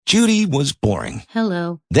Judy was boring.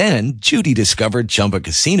 Hello. Then Judy discovered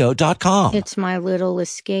ChumbaCasino.com. It's my little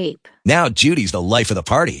escape. Now Judy's the life of the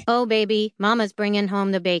party. Oh, baby, mama's bringing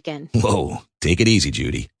home the bacon. Whoa, take it easy,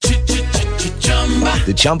 Judy.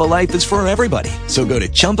 The Chumba life is for everybody. So go to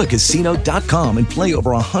ChumbaCasino.com and play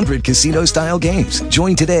over 100 casino-style games.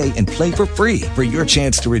 Join today and play for free for your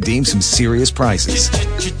chance to redeem some serious prizes.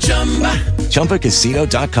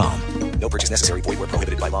 ChumbaCasino.com. No purchase necessary. Void where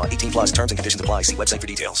prohibited by law. 18 plus terms and conditions apply. See website for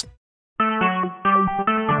details.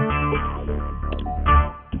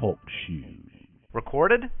 Talk shoes.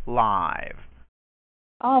 Recorded live.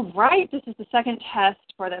 All right, this is the second test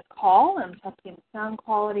for this call. I'm testing the sound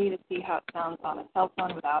quality to see how it sounds on a cell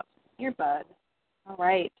phone without earbuds. All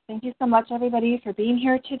right, thank you so much, everybody, for being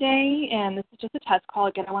here today. And this is just a test call.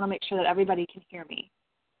 Again, I want to make sure that everybody can hear me.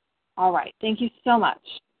 All right, thank you so much.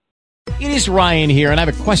 It is Ryan here, and I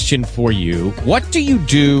have a question for you. What do you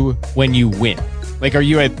do when you win? Like, are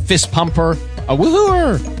you a fist pumper, a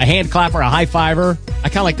woohooer, a hand clapper, a high fiver? I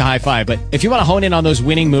kind of like the high five, but if you want to hone in on those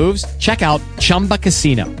winning moves, check out Chumba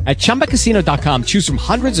Casino. At ChumbaCasino.com, choose from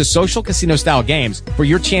hundreds of social casino-style games for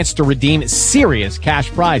your chance to redeem serious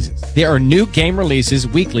cash prizes. There are new game releases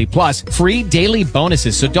weekly, plus free daily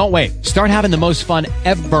bonuses, so don't wait. Start having the most fun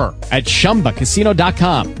ever at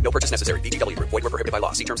ChumbaCasino.com. No purchase necessary. VGW. Void where prohibited by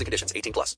law. See terms and conditions. 18 plus.